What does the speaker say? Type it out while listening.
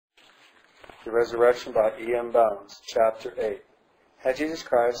The Resurrection by E. M. Bounds, Chapter 8. Had Jesus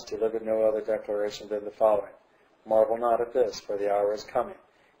Christ delivered no other declaration than the following: Marvel not at this, for the hour is coming,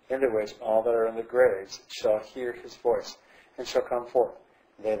 in the which all that are in the graves shall hear his voice, and shall come forth,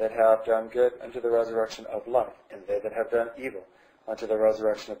 they that have done good unto the resurrection of life, and they that have done evil unto the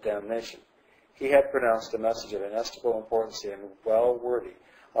resurrection of damnation. He had pronounced a message of inestimable importance and well worthy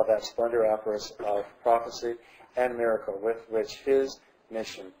of that splendor apparatus of prophecy and miracle with which his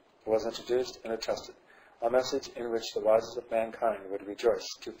mission was introduced and attested, a message in which the wisest of mankind would rejoice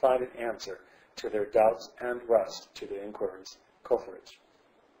to find an answer to their doubts and rest to their inquiries. Coleridge.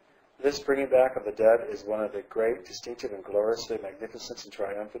 This bringing back of the dead is one of the great, distinctive, and gloriously magnificent and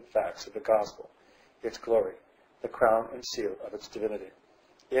triumphant facts of the gospel, its glory, the crown and seal of its divinity.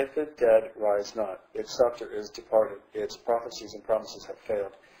 If the dead rise not, its scepter is departed, its prophecies and promises have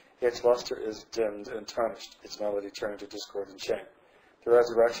failed, its luster is dimmed and tarnished, its melody turned to discord and shame. The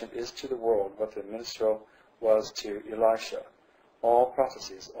resurrection is to the world what the minstrel was to Elisha. All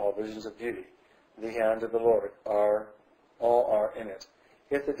prophecies, all visions of beauty, the hand of the Lord, all are in it.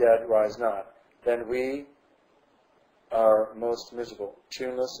 If the dead rise not, then we are most miserable,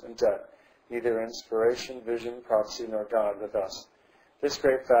 tuneless, and dead, neither inspiration, vision, prophecy, nor God with us. This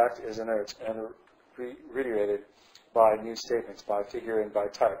great fact is inert and reiterated by new statements, by figure and by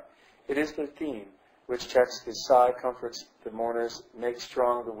type. It is the theme which checks the sigh, comforts the mourners, makes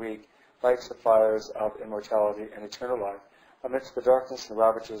strong the weak, lights the fires of immortality and eternal life, amidst the darkness and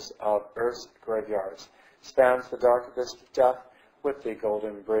ravages of earth's graveyards, spans the dark abyss of death with the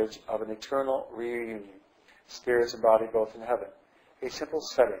golden bridge of an eternal reunion, spirit and body both in heaven. A simple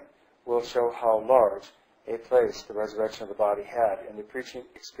setting will show how large a place the resurrection of the body had in the preaching,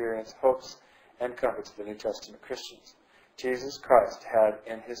 experience, hopes, and comforts of the New Testament Christians. Jesus Christ had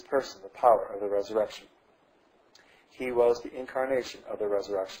in his person the power of the resurrection. He was the incarnation of the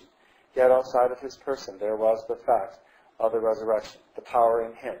resurrection. Yet outside of his person there was the fact of the resurrection. The power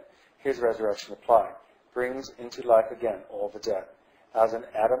in him, his resurrection applied, brings into life again all the dead. As in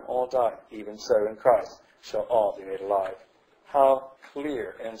Adam all died, even so in Christ shall all be made alive. How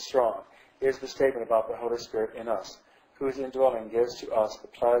clear and strong is the statement about the Holy Spirit in us, whose indwelling gives to us the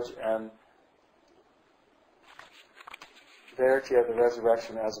pledge and verity of the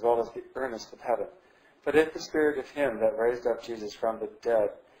resurrection as well as the earnest of heaven. But if the Spirit of him that raised up Jesus from the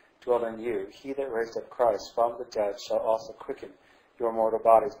dead dwell in you, he that raised up Christ from the dead shall also quicken your mortal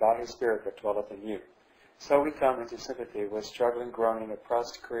bodies by his Spirit that dwelleth in you. So we come into sympathy with struggling, groaning,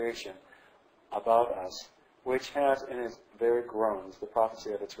 oppressed creation about us, which has in its very groans the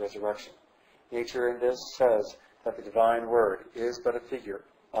prophecy of its resurrection. Nature in this says that the divine word is but a figure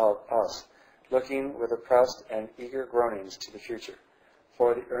of us, looking with oppressed and eager groanings to the future.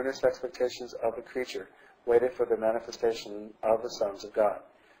 For the earnest expectations of the creature waited for the manifestation of the sons of God.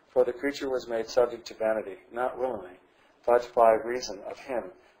 For the creature was made subject to vanity, not willingly, but by reason of him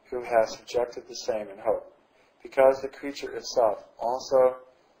who has subjected the same in hope. Because the creature itself also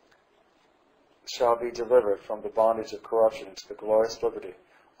shall be delivered from the bondage of corruption into the glorious liberty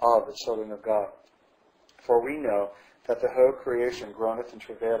of the children of God. For we know that the whole creation groaneth and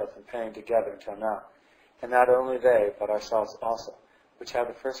travaileth in pain together until now. And not only they, but ourselves also, which have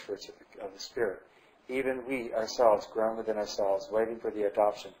the first fruits of the Spirit, even we ourselves groan within ourselves, waiting for the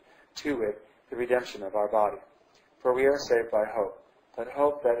adoption, to wit, the redemption of our body. For we are saved by hope. But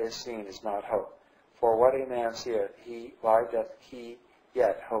hope that is seen is not hope. For what a man seeth, why doth he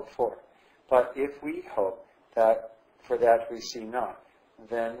yet hope for? But if we hope that for that we see not,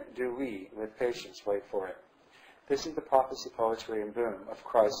 then do we with patience wait for it. This is the prophecy, poetry, and boom of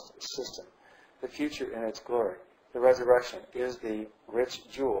Christ's system. The future in its glory, the resurrection, is the rich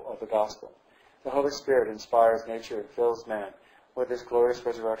jewel of the gospel. The Holy Spirit inspires nature and fills man with this glorious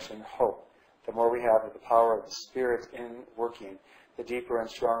resurrection hope. The more we have of the power of the Spirit in working, the deeper and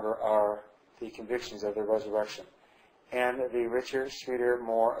stronger are the convictions of the resurrection, and the richer, sweeter,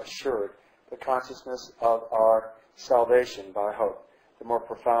 more assured the consciousness of our salvation by hope, the more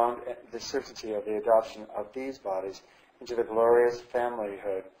profound the certainty of the adoption of these bodies into the glorious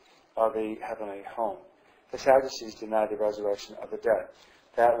familyhood of the heavenly home. The Sadducees denied the resurrection of the dead,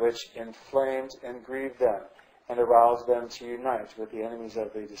 that which inflamed and grieved them and aroused them to unite with the enemies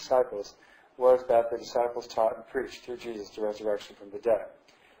of the disciples was that the disciples taught and preached through Jesus the resurrection from the dead.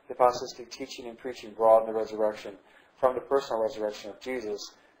 The apostolistic teaching and preaching broadened the resurrection from the personal resurrection of Jesus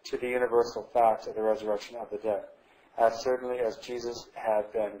to the universal fact of the resurrection of the dead. As certainly as Jesus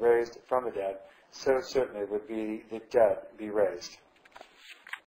had been raised from the dead, so certainly would be the dead be raised.